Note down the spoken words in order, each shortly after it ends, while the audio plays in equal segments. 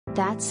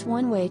That's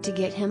one way to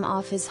get him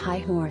off his high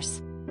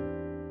horse.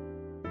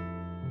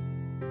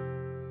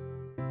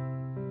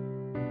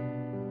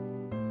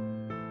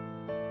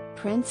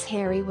 Prince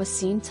Harry was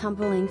seen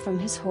tumbling from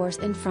his horse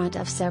in front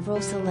of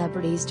several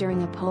celebrities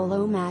during a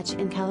polo match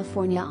in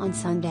California on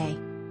Sunday.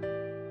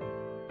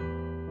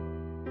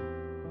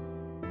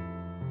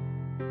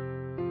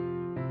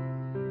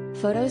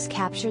 Photos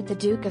captured the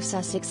Duke of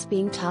Sussex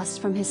being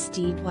tossed from his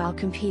steed while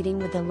competing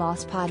with the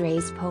Los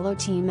Padres polo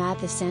team at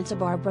the Santa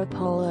Barbara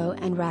Polo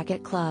and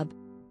Racquet Club.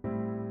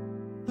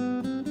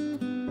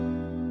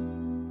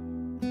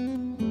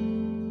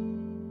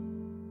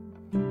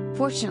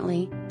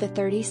 Fortunately, the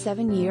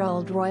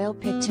 37-year-old royal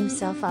picked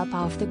himself up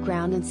off the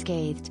ground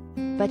unscathed,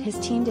 but his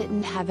team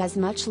didn't have as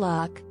much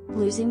luck,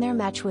 losing their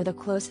match with a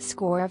close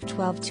score of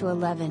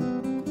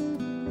 12-11.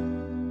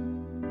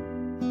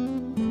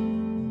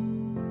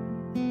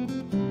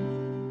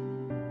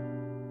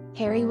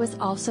 Harry was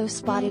also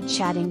spotted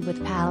chatting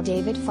with pal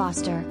David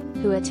Foster,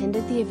 who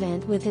attended the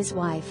event with his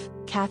wife,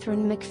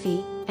 Catherine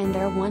McPhee, and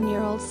their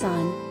one-year-old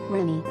son,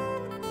 Rennie.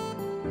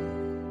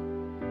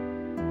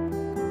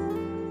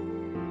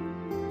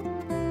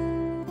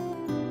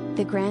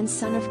 The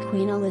grandson of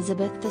Queen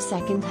Elizabeth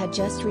II had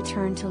just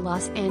returned to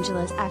Los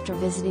Angeles after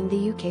visiting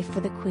the UK for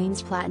the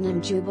Queen's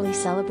Platinum Jubilee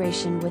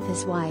celebration with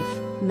his wife,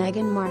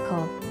 Meghan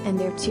Markle, and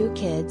their two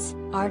kids,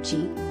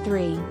 Archie,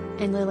 3,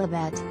 and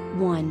Lilibet,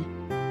 1.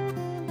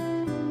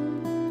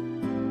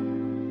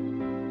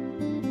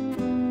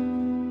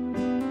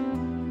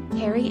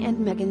 Harry and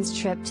Meghan's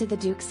trip to the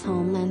Duke's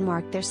homeland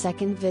marked their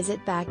second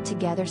visit back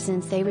together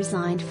since they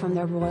resigned from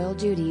their royal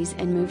duties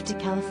and moved to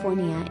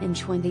California in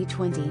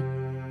 2020.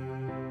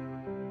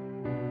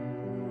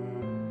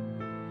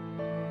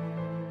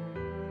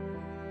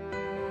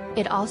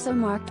 It also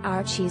marked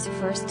Archie's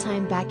first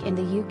time back in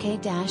the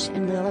UK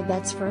and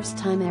Lilibet's first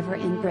time ever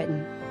in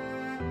Britain.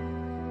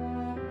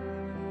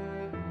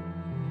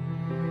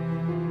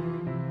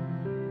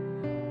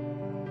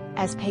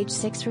 As Page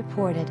 6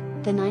 reported,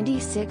 the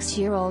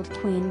 96-year-old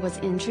Queen was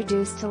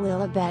introduced to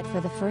Lilibet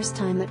for the first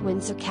time at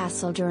Windsor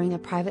Castle during a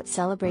private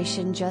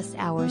celebration just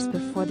hours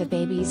before the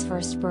baby's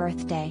first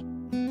birthday.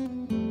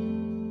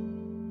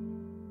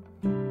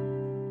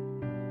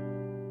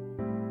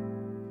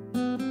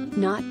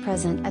 Not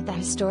present at the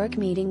historic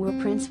meeting were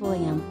Prince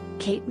William,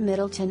 Kate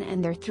Middleton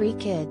and their 3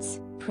 kids,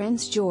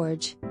 Prince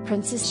George,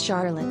 Princess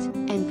Charlotte,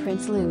 and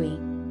Prince Louis.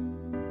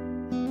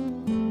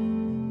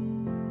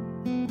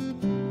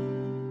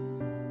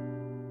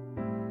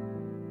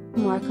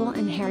 Markle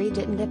and Harry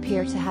didn't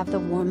appear to have the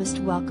warmest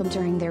welcome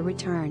during their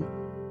return.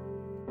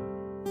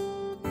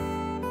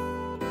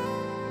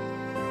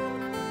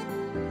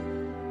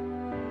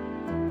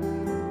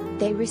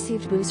 They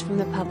received boos from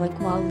the public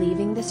while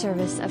leaving the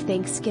service of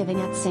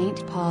Thanksgiving at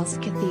St. Paul's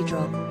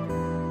Cathedral.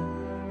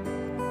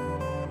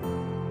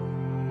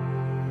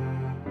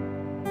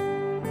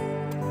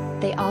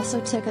 They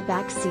also took a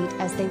back seat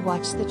as they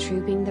watched the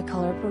Trooping the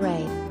Colour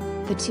parade.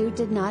 The two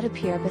did not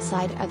appear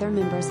beside other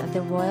members of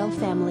the royal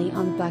family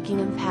on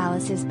Buckingham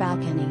Palace's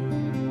balcony.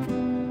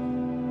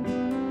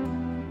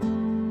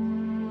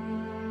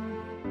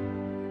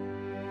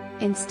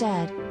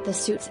 Instead, the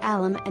suit's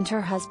alum and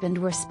her husband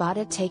were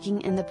spotted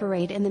taking in the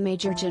parade in the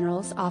Major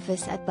General's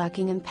office at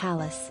Buckingham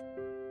Palace.